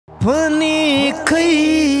پنی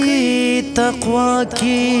کئی تقوی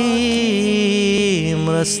کی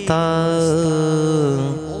مرستا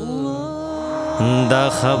دا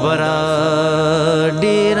خبره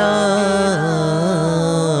ډیره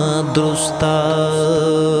درستا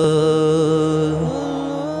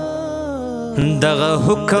دغه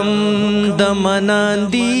حکم د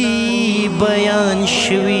مناندی بیان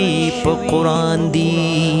شوی په قرآن دی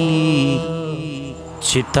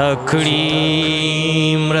چې تا کړي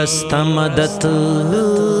مرسته مدد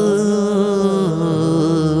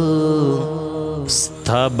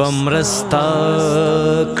ستا به مرسته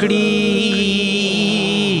کړي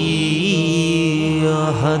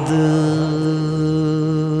احد.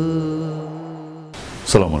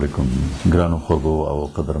 السلام علیکم ګرانو خوږو او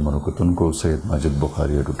قدرمنو کتونکو، سید ماجد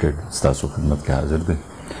بخاری ایډووکیټ ستاسو خدمت کې حاضر دی.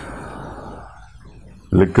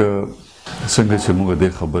 لکه څنګه چې موږ دې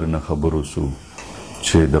خبر نه خبر اوسو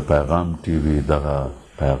چې د پیغام ټي وي دغه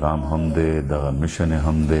پیغام هم دی، دغه میشن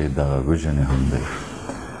هم دی، دغه ویژن هم دی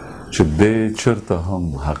چې دې چېرته هم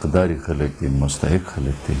حقداري خلک دي، مستحق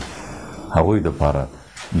خلک دي، هغوی دپاره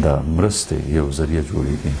د مرستې یو ذریعه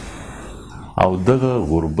جوړېږي. او دغه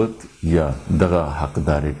غربت یا دغه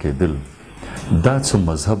حقداري کېدل دا څه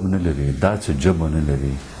مذهب نه لري، دا څه ژبه نه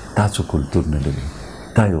لري، دا څه کلتور نه لري،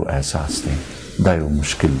 دا یو احساس دی، دا یو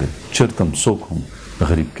مشکل دی. چېرته هم څوک هم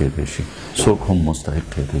غریب کېدی شي، څوک هم مستحق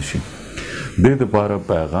کېدی شي. دې دپاره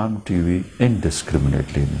پیغام ټي وي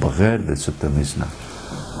انډسکریمنیټلی بغیر د څه تمیز نه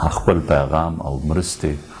خپل پیغام او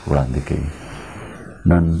مرستې وړاندې کوي.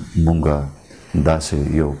 نن مونږ داسې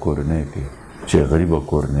یو کورنۍ کې چې غریبه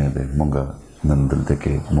کورنۍ دی، مونږ نن دلته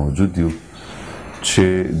کې موجود یو چې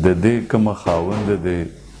د دې کومه خاوند دی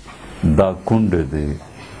دا کونډه دی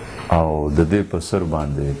او د دې په سر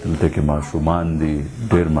باندې دلته کې ماشومان دي،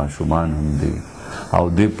 ډېر ماشومان هم دي او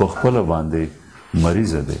دې په خپله باندې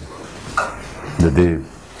مریضه دی. د دې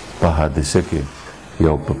په حادثه کې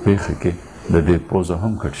یو په پیښه کې د دې پوزه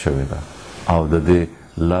هم کټ شوې ده او د دې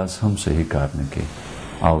لاس هم صحیح کار نه کوي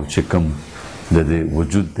او چې کوم د دې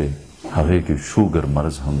وجود دی هغې کې شوګر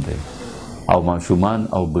مرض هم دی او ماشومان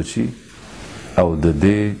او بچي او د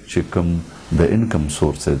دې چې کوم د انکم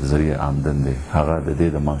سورس د ذریعه آمدن دی هغه د دې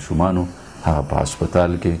د ماشومانو هغه په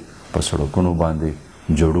هسپتال کې په سړکونو باندې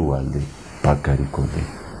جوړو وال دی، پاککاري کول دی.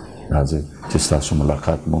 راځئ چې ستاسو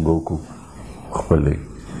ملاقات مونږ وکړو خپلې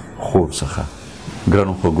خور څخه.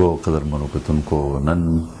 ګرانو خوږو او قدرمنو کتونکو، نن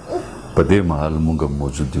په دې مهال مونږ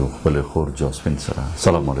موجود یو خپلې خور جاسمین سره.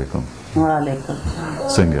 سلام علیکم. وعلیکم.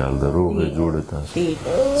 څنګه حال ده؟ روغې جوړې تاسو؟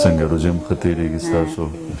 څنګه روژې هم ښه تېرېږي ستاسو؟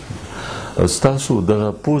 ستاسو دغه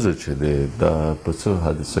پوزه چې دی دا په څه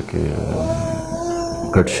حادثه کې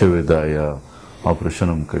کټ شوې ده یا اپریشن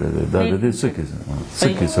هم کړی دی؟ دا د دې څه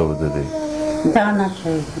کیسه وه د دې؟ دانه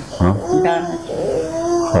شوې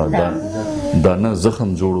دانه زخم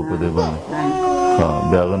جوړو په دې باندې.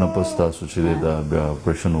 بیا هغه نه پس تاسو چې دی دا بیا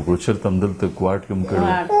اپریشن وکړو. چېرته هم دلته کوارټ کې هم کړی؟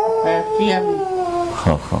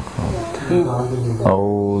 او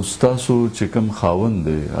ستاسو چې کوم خاوند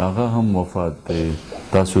دی هغه هم وفات دی؟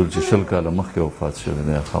 تاسو چې 20 کاله مخکې وفات شوی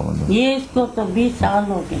دی خاوند؟ یہ اس کو تو 20 سال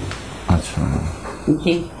ہو گئے. اچھا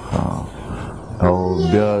جی. او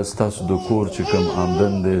بیا ستاسو د کور چې کوم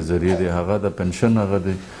آمدن دی ذریعه دی هغه د پنشن هغه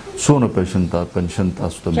دی څونه پنشن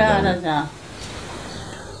تاسو ته ملاوي؟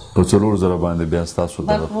 4000 په 4000 باندې بیا ستاسو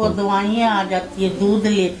بس وہ دوائیں آ جاتی ہے، دودھ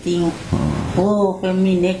لیتی ہوں وہ پھر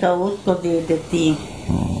مہینے کا اس کو دے دیتی ہوں،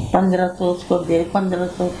 1500 اس کو دے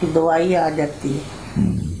 1500 کی دوائی آ جاتی ہے.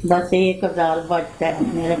 بس 1000 بچتا ہے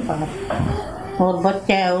میرے پاس اور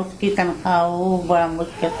بچہ ہے اس کی تنخواہ وہ بڑا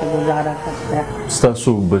مشکل سے گزارا کرتا ہے. ستاسو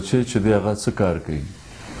بچے چې دی هغه څه کار کوي؟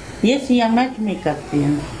 یہ CMH میں کرتی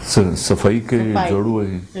ہیں، صفائی کوي، جوړو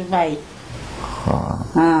وهي؟ صفائی.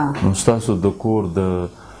 ہاں. نو ستاسو د کور د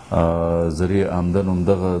ذریعہ آمدن هم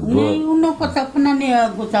دغه نہیں، انہوں کو اپنا نہیں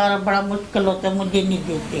گزارا بڑا مشکل ہوتا ہے، مجھے نہیں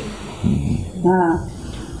دیتے. ہاں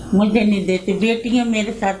مجھے نہیں دیتے. بیٹیاں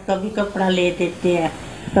میرے ساتھ کبھی کپڑا لے دیتے ہیں،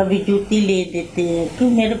 کبھی جوتی لے دیتے ہیں، کیوں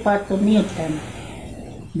میرے پاس تو نہیں ہوتا ہے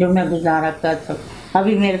جو میں گزارا کر سکوں.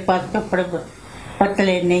 ابھی میرے پاس کپڑے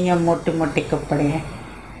پتلے نہیں ہیں، موٹے موٹے کپڑے ہیں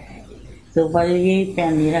تو بس یہی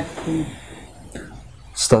پہنی رکھتی ہوں.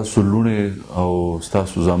 ستاسو لوڼې او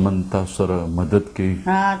ستاسو زامن تاسو سره مدد کوي؟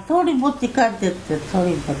 ہاں تھوڑی بہت کر دیتے،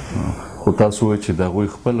 تھوڑی بہت. خو تاسو وایئ چې د هغوی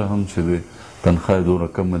خپله هم چې دی تنخواه یې دومره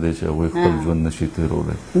کمه دی چې هغوی خپل ژوند نشي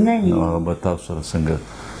تېرولی، نو هغه به تاسو سره څنګه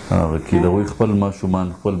هغه کي؟ د هغوی خپل ماشومان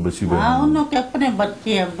خپل بچي به؟ ہاں انہوں کے اپنے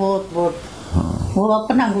بچے ہیں بہت وہ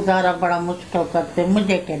اپنا گزارا بڑا مشکل کرتے،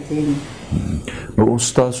 مجھے کہتے ہیں. نو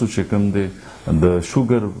اوس تاسو چې کوم دی د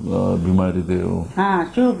شوګر بیماري دی؟ ہاں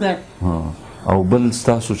شوګر. او بل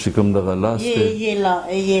ستاسو چې کوم دغه لاس دی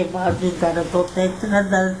ये बाजू दर्द होता है, इतना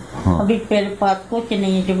दर्द अभी मेरे पास कुछ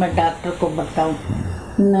नहीं है जो मैं डॉक्टर को बताऊं,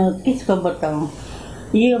 किसको बताऊं.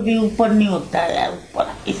 ये अभी ऊपर नहीं होता है, ऊपर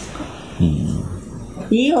इसको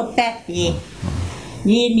ये होता है,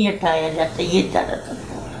 ये नहीं हटाया जाता, ये दर्द होता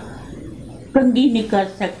है. कंघी नहीं कर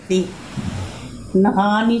सकती, नहा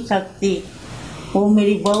नहीं सकती. वो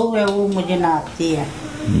मेरी बहू है, वो मुझे नहाती है,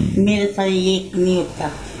 मेरे साथ ये नहीं होता.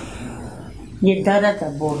 ये दर्द है,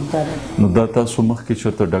 बहुत दर्द. نو دا تاسو مخکې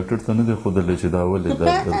چېرته ډاکټر ته نه دی ښودلی چې دا ولې دا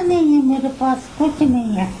पैसा नहीं है मेरे पास, कुछ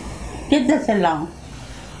नहीं है, किधर से लाऊं.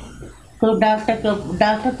 तो डॉक्टर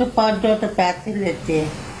के पास जाओ तो पैसे लेते हैं,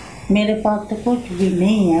 मेरे पास तो कुछ भी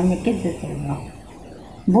नहीं है, मैं किधर से लाऊं.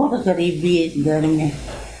 बहुत गरीबी है इस घर में.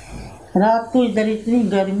 रात को इधर इतनी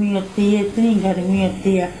गर्मी होती है, इतनी गर्मी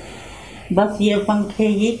होती है, बस ये पंखे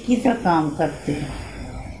ये किधर काम करते हैं.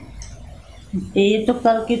 ये तो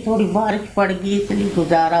कल की थोड़ी बारिश पड़ गई इसलिए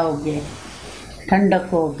गुजारा हो गया, ठंडक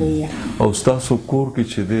हो गई है. او ستاسو کور کې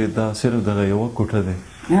چې دی دا صرف دغه یوه کوټه دی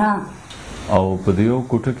हाँ او په دې یو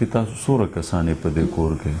کوټه کې تاسو څومره کسان یې په دې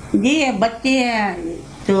کور کې ये बच्चे हैं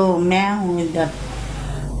तो मैं हूँ इधर.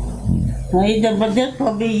 इधर देखो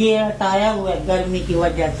अभी ये हटाया हुआ है गर्मी की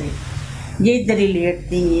वजह से, ये इधर ही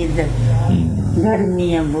लेटती हैं, इधर गर्मी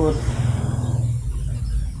है बहुत.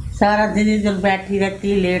 सारा दिन इधर बैठी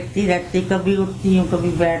रहती, लेटती रहती, कभी उठती हूँ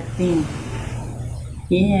कभी बैठती हूँ.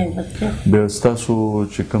 ये है बच्चे. بیا ستاسو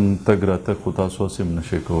چې کوم تګ راتګ خو تاسو هسې هم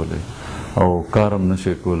نشئ کولی او کار هم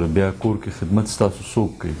نشئ کولی, بیا کور کې خدمت ستاسو څوک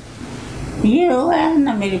کوي؟ ये वो है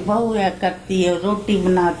ना मेरी बहू है, करती है, रोटी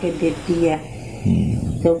बना के देती है.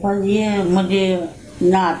 तो बस ये मुझे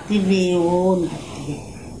नहाती भी वो नहाती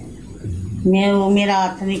है, वो मेरा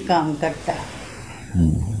हाथ नहीं काम करता.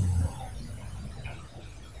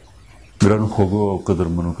 ګرانو خوږو او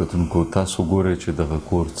قدرمنو کتونکو, تاسو ګورئ چې دغه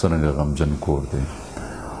کور څرنګه غمجن کور دی.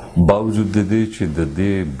 باوجود د دې چې د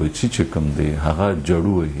دې بچي چې کوم دی هغه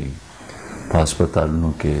جړو وهي په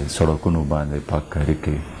هسپتالونو کې, سړکونو باندې پاککاري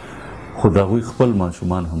کوي, خو د هغوی خپل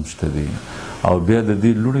ماشومان هم شته دي او بیا د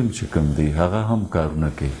دې لوڼې چې کوم دی هغه هم کارونه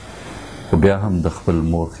کوي, خو بیا هم د خپل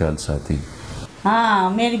مور خیال ساتي. हाँ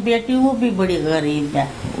मेरी बेटी वो भी बड़ी गरीब है,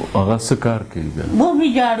 هغه څه کار کوي بیا؟ वो भी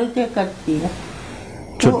झाड़ू से करती है.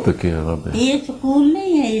 چېرته کوي هغه بیا؟ ये स्कूल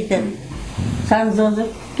नहीं है इधर, संजोग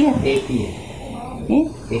क्या एपी है.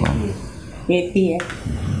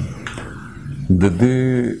 د دې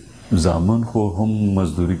زامن خو هم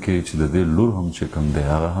مزدوري کوي چې د دې لور هم چې کوم دی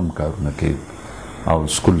هغه هم کارونه کوي او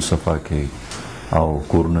سکول صفا کوي او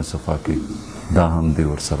کورونه صفا کوي, دا هم دی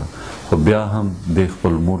ورسره, خو بیا هم د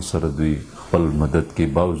خپل مور سره دوی خپل مدد کوي,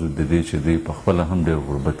 باوجود د دې چې دوی په خپله هم ډېر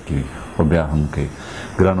غربت کوي, خو بیا هم کوي.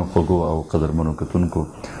 ګرانو خوږو او قدرمنو کتونکو,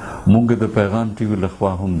 موږ د پیغام ټي وي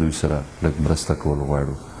لخوا هم دوی سره لږ مرسته کول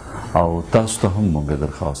غواړو او تاسو ته هم موږ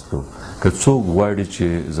درخواست کوو که څوک غواړي چې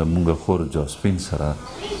زموږ خور جاسپین سره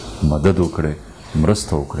مدد وکړي,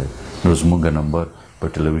 مرسته وکړي, نو زموږ نمبر په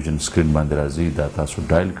ټلویزیون سکرین باندې راځي, دا تاسو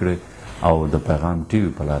ډایل کړئ او د پیغام ټي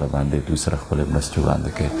وي په لاره باندې دوی سره خپلې مرستې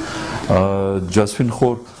وړاندې کړئ. جاسپین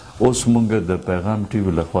خور, اوس موږ د پیغام ټي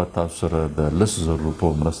وي لخوا تاسو سره د 10,000 روپو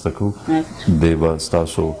مرسته کوو. دی به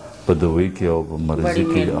ستاسو په دوایي کې او په مرضي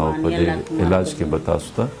کې او په دې علاج کې به تاسو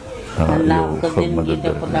ته अल्लाह आपको जिंदगी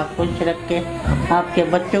दे, खुदा खुश रखे, आपके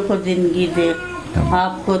बच्चों को जिंदगी दे,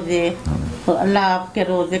 आपको दे, तो अल्लाह आपके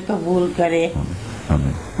रोजे कबूल करे.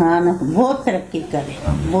 हाँ ना, बहुत तरक्की करे,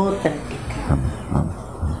 बहुत तरक्की करे.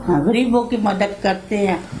 हाँ, गरीबों की मदद करते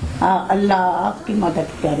हैं, अल्लाह आपकी मदद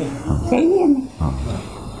करे. सही है ना.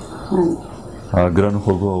 ګرانو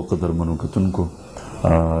خوږو او قدرمنو کتونکو,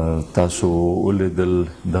 تاسو ولیدل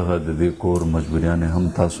دغه د دې کور مجبوریانې هم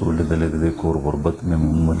تاسو ولیدلې, د دې کور غربت مې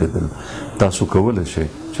هم ولیدل. تاسو کولی شئ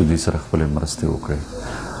چې دوی سره خپلې مرستې وکړئ.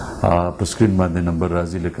 په سکرین باندې نمبر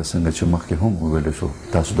راځي, لکه څنګه چې مخکې هم وویلی شو,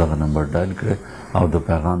 تاسو دغه نمبر ډایل کړئ او د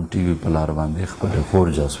پیغام ټي وي په لار باندې خپلې خور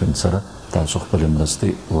جاسپین سره تاسو خپلې مرستې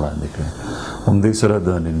وړاندې کړئ. همدې سره د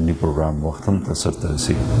ننني پروګرام وخت هم ته سرته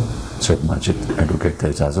رسېږي. سید ماجد ایډووکیټ ته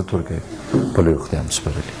اجازت ورکوئ, په لوی اختیام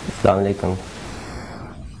سپارلي. السلام علیکم.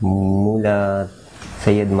 مولا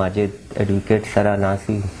سید ماجد ایډووکیټ سره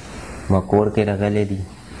ناسي ما کور کې راغلی دي,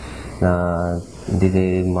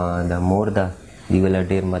 ما د مور ده, دی ولا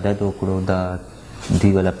ډېر مدد وکړو, دی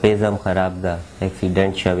ولا پیزم خراب ده,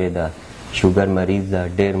 اکسیډنټ شوی ده, شوګر مریض ده,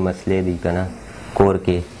 ډېر مسلې دي که نه کور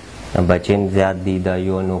کې, بچین زیات دي, دا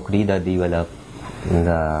یو نوکري ده دی ولا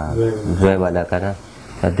زوی والا که نه,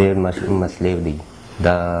 ډېر مسلې دي,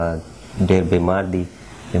 دا ډېر بیمار دي.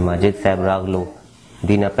 ماجد صاحب راغلو,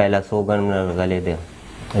 دینا پہلا 100 گن غلے دے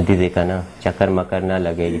دی که نه چکر مکر نه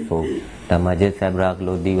لګی. سو دا ماجد صاحب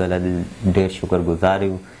راغلو, دی والا ډېر شکر گزار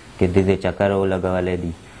یو کې دې چکر ولګولی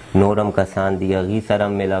دي. نور هم کسان دي هغوی سره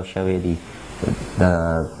هم میلاو شوی دي، د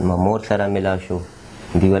مور سره میلاو شو،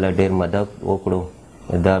 دوی والا ډېر مدد وکړو.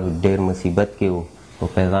 دا ډېر مصیبت کې و. او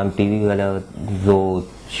پیغام ټي وي والا زه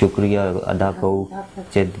شکریه ادا کوو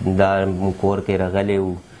چې دا کور کې راغلی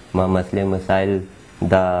وو، ما مسلې مسایل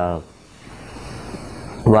دا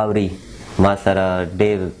واوري، ما سره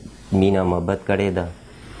ډېر مینه محبت کړې ده.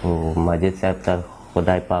 او ماجد صاحب ته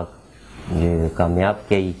خدای پاک کامیاب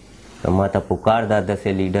کوي. ما ته پکار ده داسې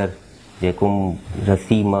لیډر چې کوم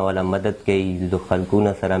رسی ما والا مدد کوي، د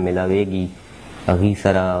خلقونه سره میلاویږي، هغوی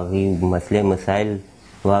سره هغوی مسلې مسایل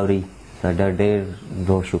واوري. دا ډېر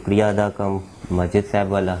زه شکریه ادا کوم ماجد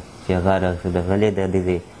صاحب والا چې هغه راغلی ده.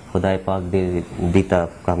 دې خدای پاک دې ته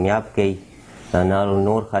کامیاب کوي.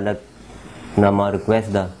 نور خلک نه ما ریکویسټ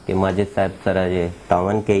ده چې ماجد صاحب سره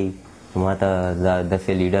تعاون کوي. ما ته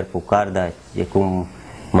داسې لیډر پکار ده چې کوم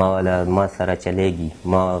ما سره چلیږي،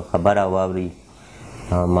 ما خبره واوري،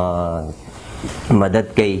 ما مدد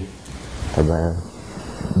کوي.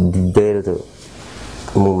 ډېر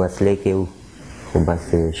موږ مسلې کې وو، خو بس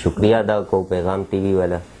شکریه ادا کوو پیغام ټي وي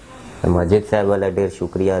والا، ماجد صاحب والا ډېر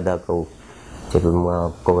شکریه ادا کوو چې ما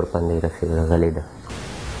کور باندې راغلی ده.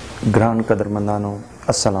 ګران قدرمندانو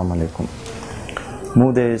السلام علیکم.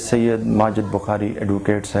 مو د سید ماجد بخاری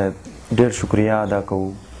ایډووکیټ صاحب ډېر شکریه ادا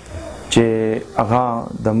کوو چې هغه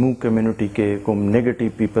د مو کمیونټي کې کوم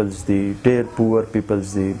نیگیټیو پیپلز دي، ډېر پور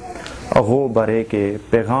پیپلز دي، هغو باره کې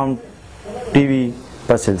پیغام ټي وي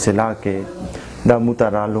په سلسله کې دا مو ته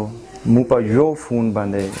رالو. مو په یو فون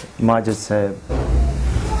باندې ماجد صاحب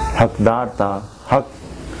حقدار ته حق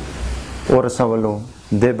ورسولو.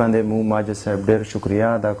 دې باندې مو ماجد صاحب ډېر شکریه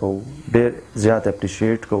ادا کوو، ډېر زیات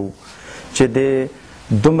اپریشیټ کوو چې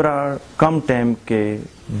دې دومره کم ټایم کې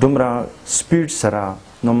دومره سپیډ سره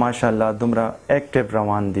نو ماشاءالله دومره ایکټیو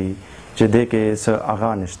روان دي چې دې کې څه هغه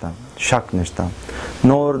نشته، شک نشته.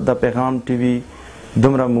 نور د پیغام ټي وي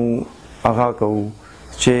دومره مو هغه کوو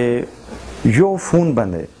چې یو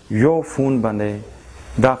فون باندې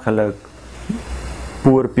دا خلک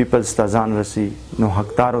پور پیپلز ته ځان رسی، نو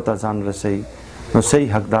حقدارو ته ځان رسی، نو صحیح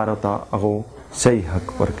حقدارو ته هغو صحیح حق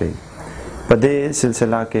ورکوي. په دې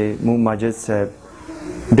سلسله کې مو ماجد صاحب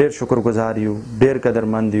ډېر شکرګزار یو، ډېر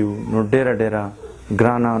قدرمند یو. نو ډېره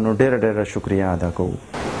ګرانه نو ډېره شکریه ادا کوو.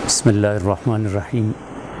 بسم الله الرحمن الرحیم.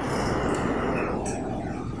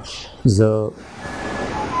 زه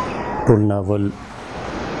ټول ناول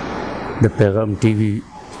د پیغام ټي وي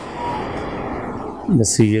د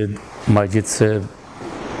سید ماجد صاحب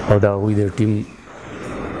او د هغوی د ټیم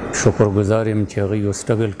شکرګزار یم چې هغوی یو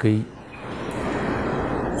سټرګل کوي،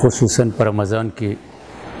 خصوصا په رمضان کې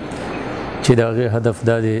چې د هغې هدف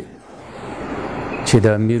دا دی چې د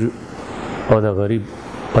امیر او د غریب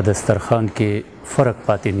په دسترخوان کې فرق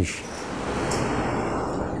پاتې نشي.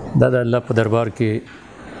 دا د الله په دربار کې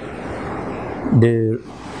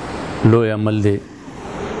ډېر لوی عمل دی.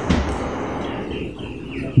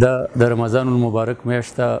 دا د رمضان المبارک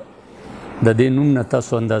میاشت ده. د دې نوم نه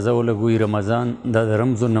تاسو اندازه ولګوئ، رمضان دا د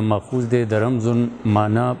رمضون نه ماخوذ دی. د رمضون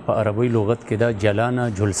معنا په عربی لغت کې دا جلانه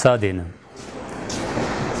جلسه دی نه،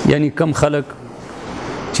 یعنی کم خلک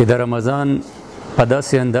چې د رمضان په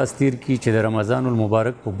داسې انداز تیر کړي چې د رمضان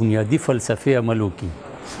المبارک په بنیادي فلسفې عمل وکړي،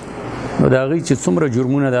 نو د هغوی چې څومره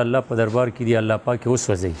جرمونه د الله په دربار کې دي الله پاک یې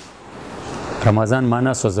وسوځوي. رمضان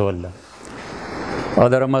معنا سوځول ده. او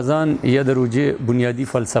د رمضان یا د روژې بنیادي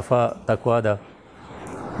فلسفه تقوا ده،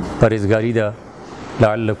 پرهیزګاري ده،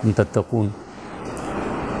 لعلکم تتقون.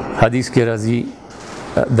 حدیث کې راځي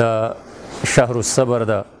د شهر الصبر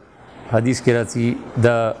ده، حدیث کې راځي د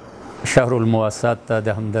شهر المواسات ته، د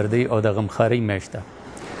همدردۍ او د غمخارۍ میاشت ده.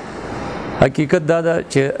 حقیقت دا ده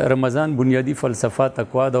چې رمضان بنیادي فلسفه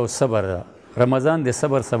تقوا ده او صبر ده. رمضان د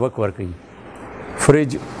صبر سبق ورکوي.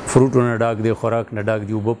 فریج فروټونه ډاک دی، خوراک نه ډاک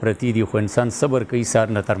دی، اوبه پرتې دي، خو انسان صبر کوي سهار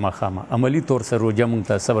نه تر ماښامه. عملي طور سره روژه موږ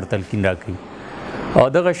ته صبر تلقین راکوي. او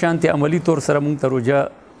دغه شانتې عملي طور سره موږ ته روژه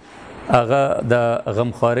هغه د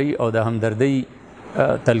غمخوارۍ او د همدردۍ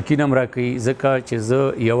تلقین هم راکوي. ځکه چې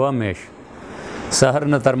زه یوه میاشت سهار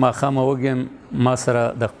نه تر ماښامه وږی یم، ما سره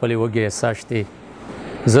د خپلې وږې احساس دی.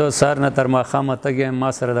 زه سهار نه تر ماښامه تږی یم،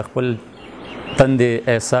 ما سره د خپل تندې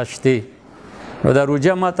احساس دی. نو دا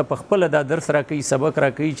روژه ما ته په خپله دا درس راکوي، سبق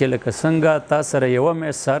راکوي چې لکه څنګه تا سره یوه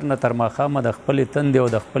میاشت سهار نه تر ماښامه د خپلې تندې او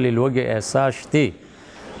د خپلې لوږې احساس دی،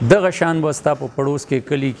 دغه شان به ستا په پړوس کې،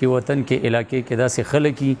 کلي کې، وطن کې، علاقې کې داسې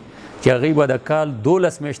خلک وي چې هغوی به د کال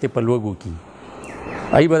 12 میاشتې په لوږو کې،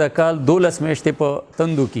 هغوی به د کال 12 میاشتې په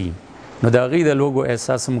تندو کې، نو د هغوی د لوږو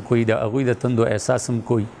احساس هم کوي، د هغوی د تندو احساس هم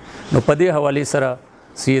کوي. نو په دې حوالې سره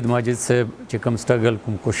سید ماجد صاحب چې کوم سټرګل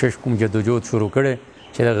کوم کوشش کوم جدوجہد شروع کړی،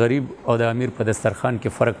 چې د غریب او د امیر په دسترخوان کې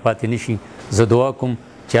فرق پاتې نشي. زه دعا کوم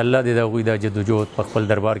چې الله دې د هغوی دا جدوجهد په خپل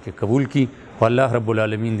دربار کې قبول کړي او الله رب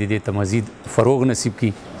العالمین دې ته مزید فروغ نصیب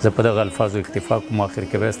کړي. زه په دغه الفاظو اکتفا کوم. آخر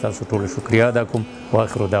کې بیا ستاسو ټولو شکریا ادا کوم.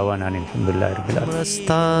 واخر دعوانا ان الحمدلله رب العالمین.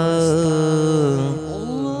 مرسته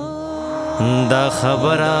دا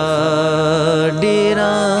خبره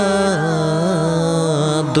ډیره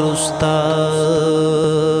درسته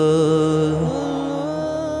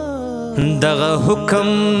دغه حکم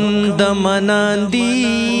د مناندی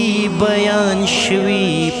بیان شوی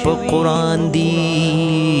په قرآن دی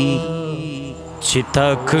چې تا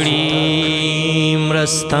کړي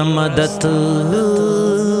مرسته مدد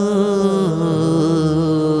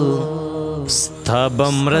ستا به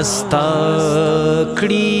مرسته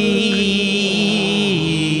کړي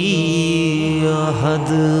احد.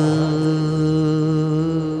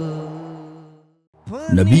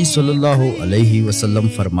 نبی صلی الله علیه وسلم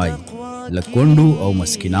فرمایي لکوندو او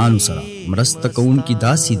مسکینانو سره مرسته کوونکي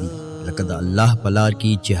داسې دي لکه د الله په لار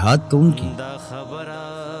کې جهاد کوونکي.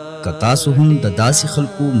 که تاسو هم د داسې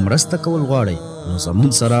خلقو مرسته کول غواړئ نو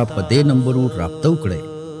زمونږ سره په دې نمبرو رابطه وکړئ.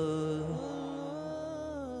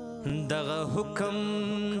 دغه حکم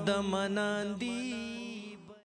د مناندی